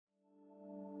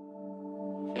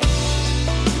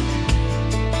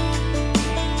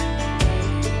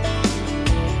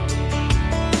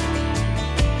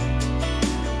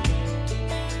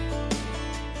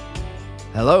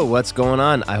Hello, what's going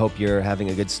on? I hope you're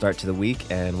having a good start to the week,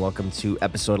 and welcome to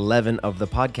episode 11 of the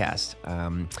podcast.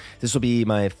 This will be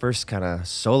my first kind of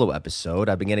solo episode.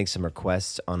 I've been getting some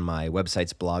requests on my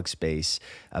website's blog space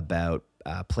about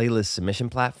playlist submission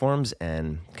platforms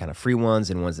and kind of free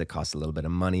ones and ones that cost a little bit of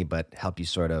money but help you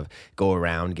sort of go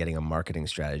around getting a marketing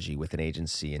strategy with an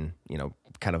agency and,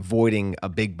 kind of voiding a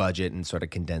big budget and sort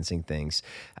of condensing things.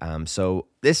 So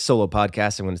this solo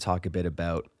podcast, I'm going to talk a bit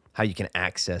about how you can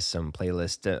access some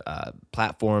playlist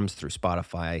platforms through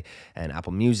Spotify and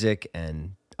Apple Music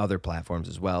and other platforms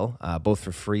as well, both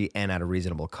for free and at a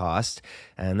reasonable cost.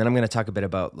 And then I'm going to talk a bit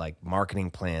about like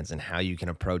marketing plans and how you can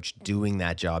approach doing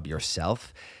that job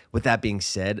yourself. With that being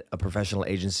said, a professional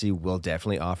agency will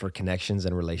definitely offer connections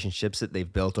and relationships that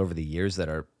they've built over the years that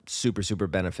are super, super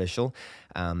beneficial.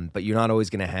 But you're not always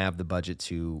going to have the budget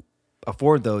to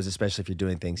afford those, especially if you're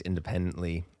doing things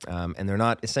independently. And they're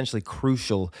not essentially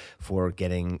crucial for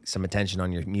getting some attention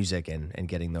on your music and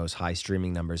getting those high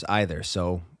streaming numbers either.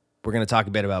 So we're going to talk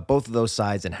a bit about both of those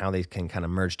sides and how they can kind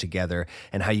of merge together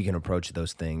and how you can approach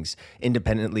those things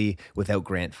independently without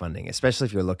grant funding, especially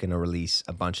if you're looking to release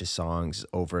a bunch of songs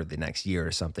over the next year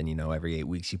or something. Every 8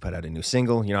 weeks you put out a new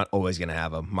single. You're not always going to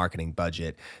have a marketing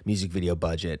budget, music video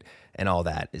budget, and all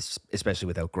that, especially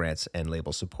without grants and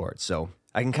label support. So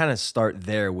I can kind of start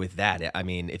there with that. I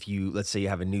mean, let's say you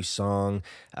have a new song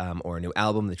or a new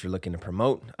album that you're looking to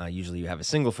promote, usually you have a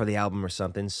single for the album or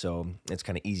something, so it's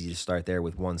kind of easy to start there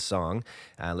with one song.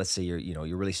 Let's say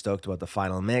you're really stoked about the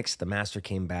final mix, the master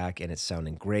came back and it's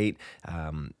sounding great,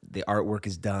 the artwork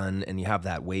is done, and you have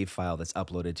that WAV file that's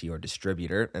uploaded to your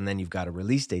distributor, and then you've got a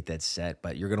release date that's set,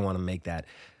 but you're going to want to make that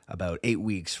about 8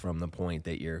 weeks from the point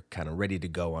that you're kind of ready to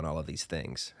go on all of these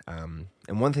things. And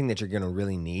one thing that you're going to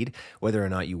really need, whether or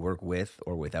not you work with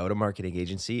or without a marketing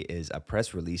agency, is a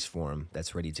press release form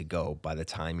that's ready to go by the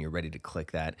time you're ready to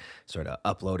click that sort of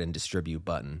upload and distribute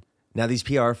button. Now, these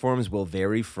PR forms will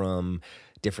vary from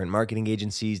different marketing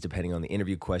agencies depending on the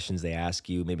interview questions they ask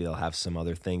you. Maybe they'll have some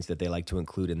other things that they like to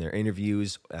include in their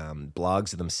interviews.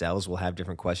 Blogs themselves will have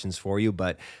different questions for you,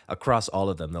 but across all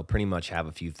of them, they'll pretty much have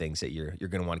a few things that you're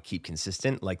going to want to keep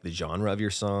consistent, like the genre of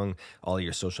your song, all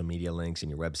your social media links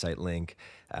and your website link,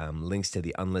 links to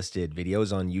the unlisted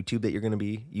videos on YouTube that you're going to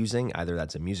be using. Either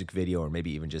that's a music video or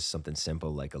maybe even just something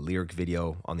simple like a lyric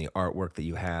video on the artwork that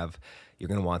you have. You're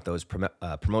going to want those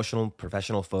promotional,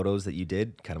 professional photos that you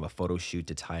did, kind of a photo shoot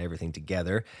to tie everything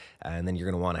together. And then you're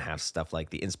going to want to have stuff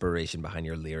like the inspiration behind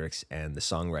your lyrics and the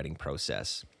songwriting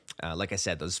process. Like I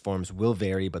said, those forms will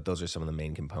vary, but those are some of the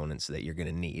main components that you're going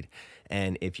to need.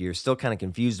 And if you're still kind of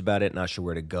confused about it, not sure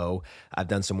where to go, I've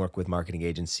done some work with marketing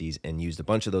agencies and used a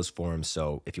bunch of those forms.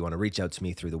 So if you want to reach out to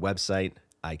me through the website,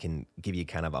 I can give you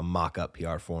kind of a mock-up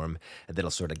PR form that'll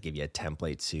sort of give you a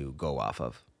template to go off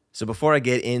of. So before I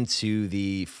get into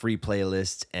the free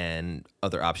playlist and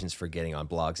other options for getting on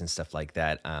blogs and stuff like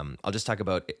that, I'll just talk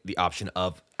about the option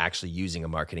of actually using a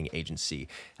marketing agency.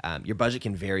 Your budget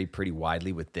can vary pretty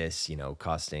widely with this,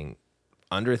 costing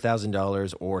under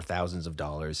 $1,000 or thousands of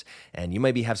dollars, and you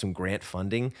maybe have some grant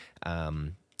funding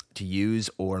to use,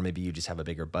 or maybe you just have a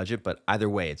bigger budget. But either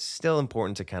way, it's still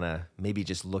important to kind of maybe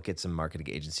just look at some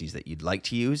marketing agencies that you'd like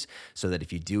to use so that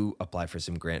if you do apply for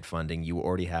some grant funding, you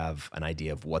already have an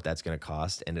idea of what that's going to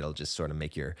cost, and it'll just sort of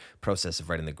make your process of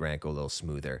writing the grant go a little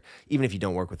smoother. Even if you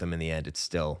don't work with them in the end, it's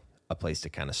still a place to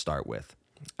kind of start with.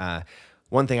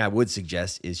 One thing I would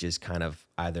suggest is just kind of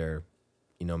either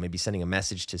maybe sending a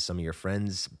message to some of your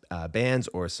friends' bands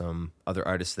or some other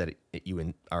artists that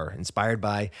you are inspired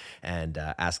by, and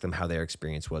ask them how their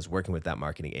experience was working with that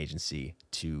marketing agency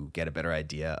to get a better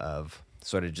idea of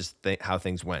sort of just how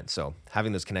things went. So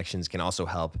having those connections can also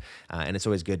help, and it's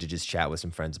always good to just chat with some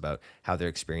friends about how their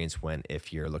experience went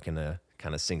if you're looking to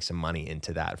kind of sink some money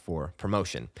into that for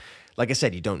promotion. Like I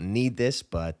said, you don't need this,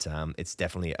 but it's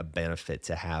definitely a benefit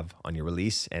to have on your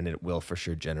release, and it will for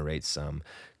sure generate some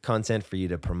content for you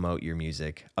to promote your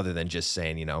music other than just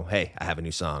saying, hey, I have a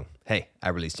new song. Hey, I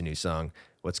released a new song.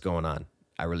 What's going on?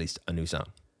 I released a new song.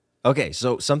 Okay,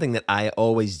 so something that I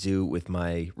always do with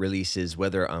my releases,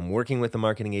 whether I'm working with a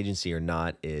marketing agency or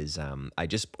not, is I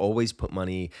just always put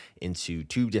money into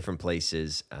two different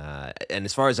places. And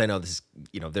as far as I know, this is,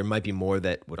 there might be more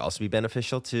that would also be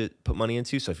beneficial to put money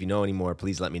into. So if you know any more,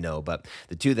 please let me know. But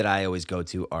the two that I always go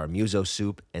to are Muso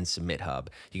Soup and Submit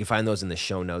Hub. You can find those in the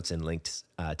show notes and links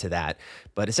to that.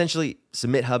 But essentially,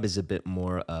 Submit Hub is a bit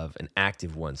more of an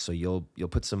active one. So you'll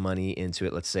put some money into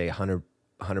it, let's say $100,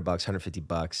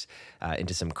 $150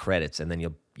 into some credits, and then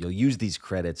you'll use these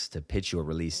credits to pitch your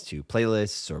release to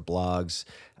playlists or blogs,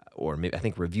 or maybe I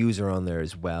think reviews are on there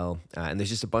as well. And there's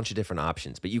just a bunch of different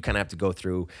options, but you kind of have to go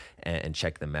through and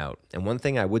check them out. And one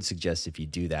thing I would suggest if you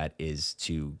do that is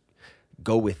to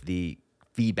go with the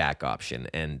feedback option,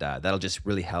 and that'll just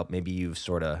really help. Maybe you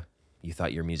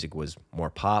thought your music was more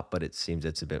pop, but it seems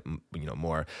it's a bit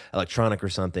more electronic or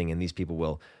something, and these people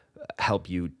will help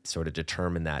you sort of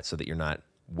determine that so that you're not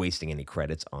wasting any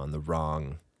credits on the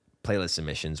wrong playlist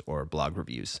submissions or blog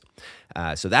reviews.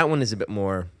 So that one is a bit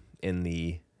more in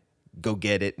the go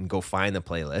get it and go find the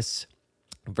playlists,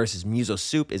 versus Muso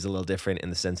Soup is a little different in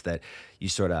the sense that you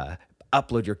sort of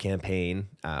upload your campaign,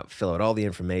 fill out all the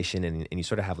information, and you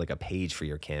sort of have like a page for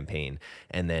your campaign,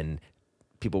 and then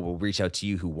people will reach out to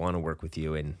you who want to work with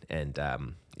you, and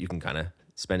you can kind of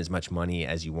spend as much money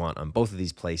as you want on both of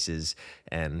these places.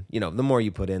 And the more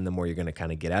you put in, the more you're going to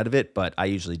kind of get out of it. But I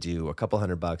usually do a couple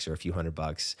 $100 or a few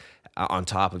 $100 on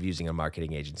top of using a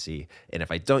marketing agency. And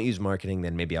if I don't use marketing,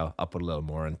 then maybe I'll put a little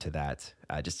more into that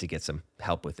just to get some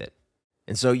help with it.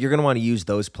 And so you're going to want to use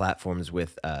those platforms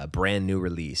with a brand new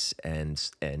release,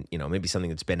 and maybe something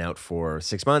that's been out for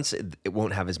 6 months. It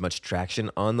won't have as much traction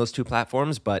on those two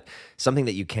platforms, but something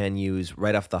that you can use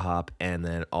right off the hop, and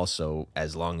then also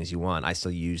as long as you want. I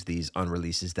still use these on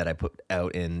releases that I put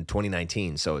out in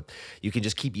 2019, so you can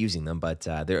just keep using them. But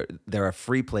there are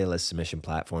free playlist submission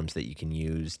platforms that you can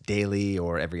use daily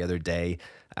or every other day.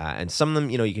 And some of them,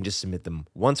 you can just submit them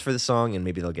once for the song and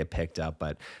maybe they'll get picked up.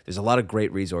 But there's a lot of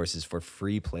great resources for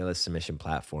free playlist submission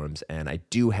platforms. And I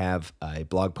do have a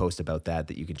blog post about that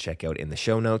you can check out in the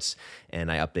show notes. And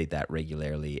I update that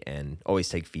regularly and always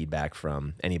take feedback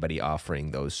from anybody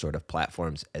offering those sort of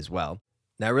platforms as well.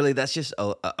 Now, really, that's just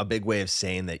a big way of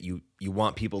saying that you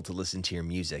want people to listen to your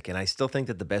music. And I still think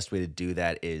that the best way to do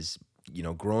that is,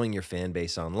 growing your fan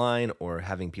base online or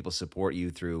having people support you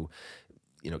through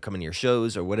coming to your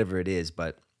shows or whatever it is.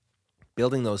 But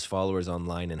building those followers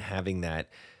online and having that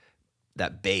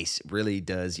base really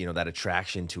does, that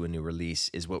attraction to a new release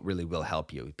is what really will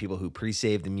help you. People who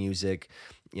pre-save the music,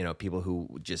 people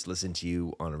who just listen to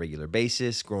you on a regular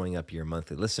basis, growing up your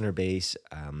monthly listener base.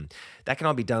 That can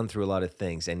all be done through a lot of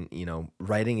things. And,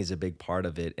 writing is a big part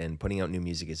of it, and putting out new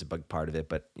music is a big part of it.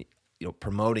 But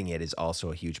promoting it is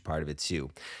also a huge part of it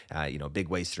too. Big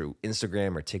ways through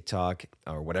Instagram or TikTok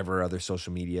or whatever other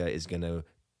social media is going to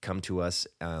come to us.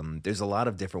 There's a lot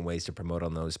of different ways to promote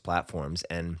on those platforms.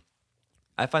 And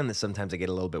I find that sometimes I get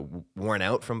a little bit worn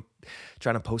out from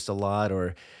trying to post a lot,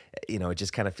 or, it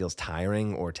just kind of feels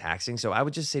tiring or taxing. So I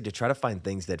would just say to try to find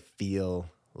things that feel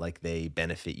like they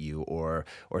benefit you, or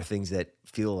things that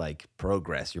feel like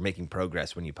progress. You're making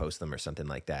progress when you post them or something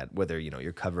like that, whether,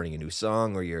 you're covering a new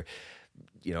song or you're,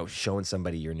 showing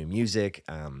somebody your new music.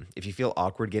 If you feel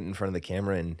awkward getting in front of the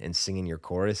camera and singing your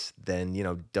chorus, then,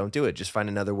 don't do it. Just find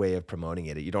another way of promoting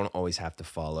it. You don't always have to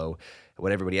follow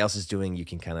what everybody else is doing. You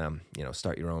can kind of,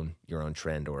 start your own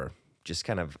trend, or just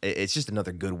kind of, it's just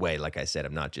another good way. Like I said,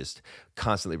 I'm not just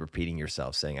constantly repeating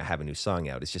yourself saying I have a new song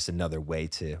out. It's just another way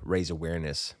to raise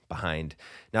awareness behind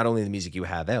not only the music you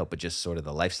have out, but just sort of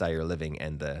the lifestyle you're living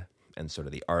and sort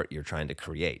of the art you're trying to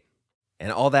create.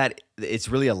 And all that, it's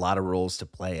really a lot of roles to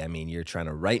play. I mean, you're trying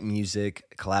to write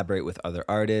music, collaborate with other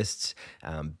artists,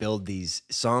 build these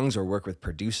songs, or work with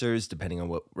producers, depending on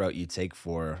what route you take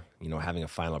for, having a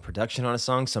final production on a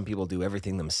song. Some people do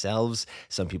everything themselves.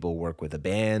 Some people work with a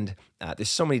band. There's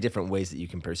so many different ways that you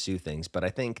can pursue things. But I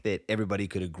think that everybody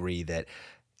could agree that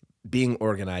being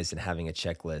organized and having a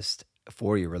checklist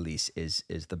for your release is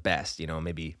the best.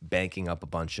 Maybe banking up a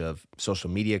bunch of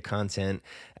social media content,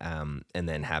 and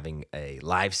then having a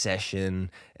live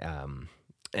session,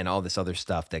 and all this other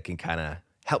stuff that can kind of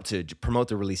help to promote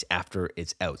the release after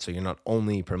it's out. So you're not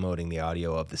only promoting the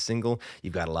audio of the single,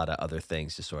 you've got a lot of other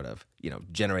things to sort of,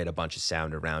 generate a bunch of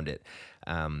sound around it.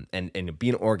 And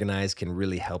being organized can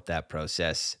really help that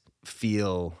process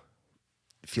feel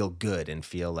good and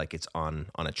feel like it's on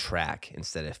a track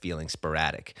instead of feeling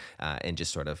sporadic, and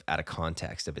just sort of out of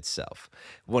context of itself.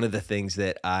 One of the things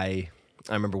that I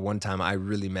remember one time I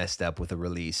really messed up with a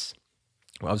release.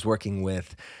 I was working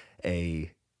with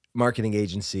a marketing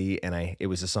agency, and it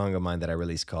was a song of mine that I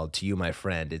released called "To You, My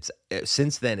Friend."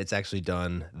 Since then it's actually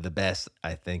done the best,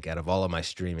 I think, out of all of my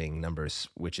streaming numbers,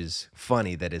 which is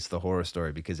funny that it's the horror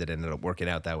story because it ended up working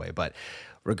out that way. But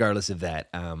regardless of that,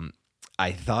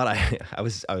 I thought I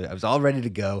was all ready to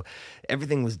go.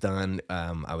 Everything was done.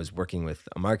 I was working with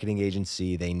a marketing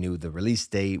agency. They knew the release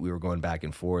date. We were going back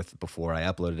and forth before I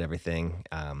uploaded everything.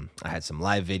 I had some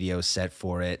live videos set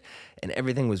for it, and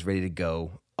everything was ready to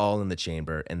go, all in the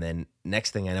chamber. And then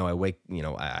next thing I know,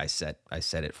 I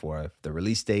set it for the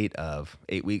release date of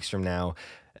 8 weeks from now.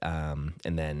 And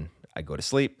then I go to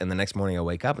sleep, and the next morning I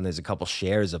wake up and there's a couple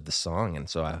shares of the song, and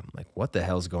so I'm like, what the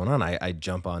hell's going on? I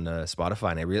jump on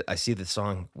Spotify, and I see the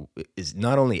song is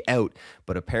not only out,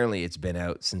 but apparently it's been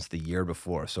out since the year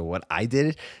before. So what I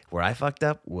did, where I fucked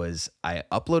up, was I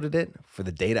uploaded it for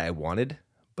the date I wanted,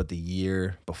 but the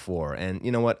year before. And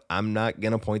you know what? I'm not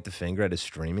gonna point the finger at a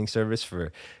streaming service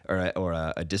or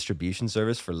a distribution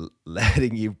service for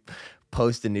letting you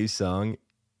post a new song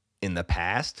in the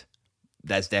past.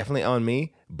 That's definitely on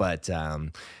me, but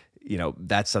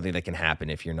that's something that can happen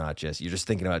if you're just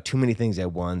thinking about too many things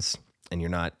at once, and you're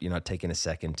not taking a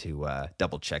second to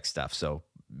double check stuff. So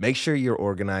make sure you're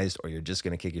organized, or you're just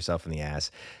going to kick yourself in the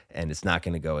ass, and it's not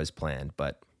going to go as planned.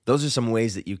 But those are some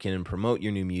ways that you can promote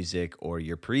your new music or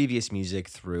your previous music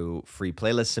through free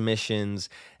playlist submissions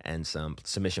and some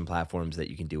submission platforms that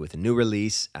you can do with a new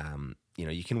release.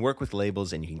 You can work with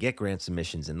labels and you can get grant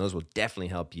submissions, and those will definitely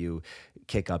help you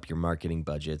kick up your marketing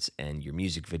budgets and your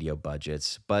music video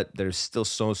budgets. But there's still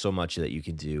so much that you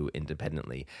can do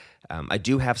independently. I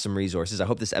do have some resources. I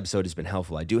hope this episode has been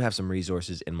helpful. I do have some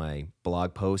resources in my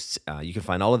blog posts. You can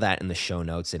find all of that in the show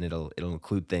notes, and it'll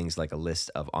include things like a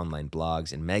list of online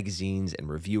blogs and magazines and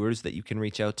reviewers that you can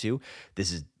reach out to.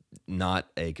 This is not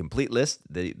a complete list.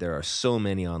 There are so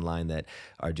many online that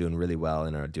are doing really well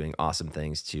and are doing awesome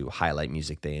things to highlight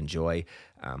music they enjoy.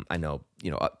 I know,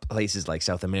 places like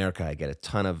South America, I get a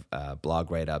ton of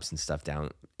blog write-ups and stuff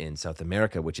down in South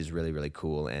America, which is really, really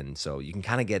cool. And so you can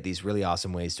kind of get these really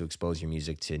awesome ways to expose your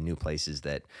music to new places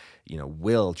that,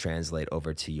 will translate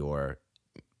over to your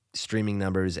streaming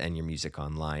numbers and your music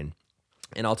online.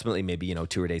 And ultimately, maybe,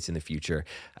 tour dates in the future,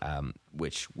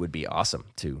 which would be awesome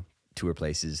to tour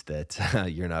places that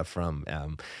you're not from.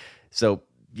 So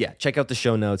yeah, check out the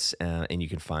show notes, and you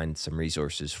can find some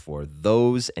resources for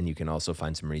those, and you can also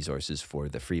find some resources for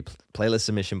the free playlist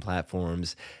submission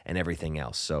platforms and everything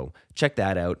else. So check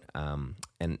that out.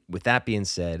 And with that being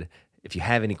said, if you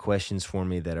have any questions for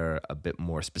me that are a bit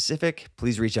more specific,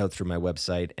 please reach out through my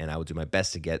website, and I will do my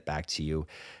best to get back to you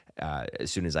as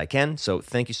soon as I can. So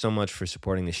thank you so much for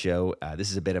supporting the show.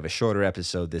 This is a bit of a shorter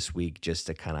episode this week, just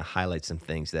to kind of highlight some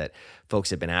things that folks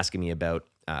have been asking me about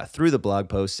through the blog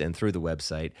posts and through the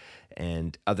website.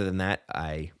 And other than that,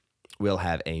 I will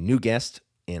have a new guest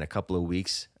in a couple of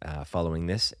weeks following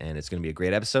this, and it's going to be a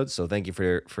great episode. So thank you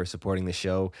for supporting the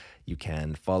show. You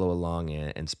can follow along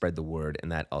and spread the word,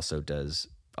 and that also does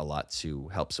a lot to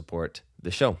help support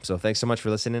the show. So thanks so much for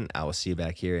listening. I will see you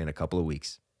back here in a couple of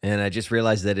weeks. And I just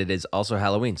realized that it is also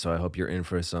Halloween, so I hope you're in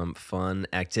for some fun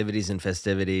activities and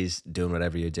festivities, doing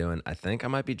whatever you're doing. I think I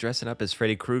might be dressing up as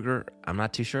Freddy Krueger. I'm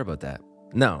not too sure about that.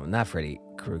 No, not Freddy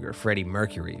Krueger. Freddie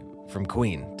Mercury from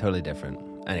Queen. Totally different.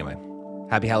 Anyway,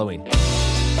 happy Halloween.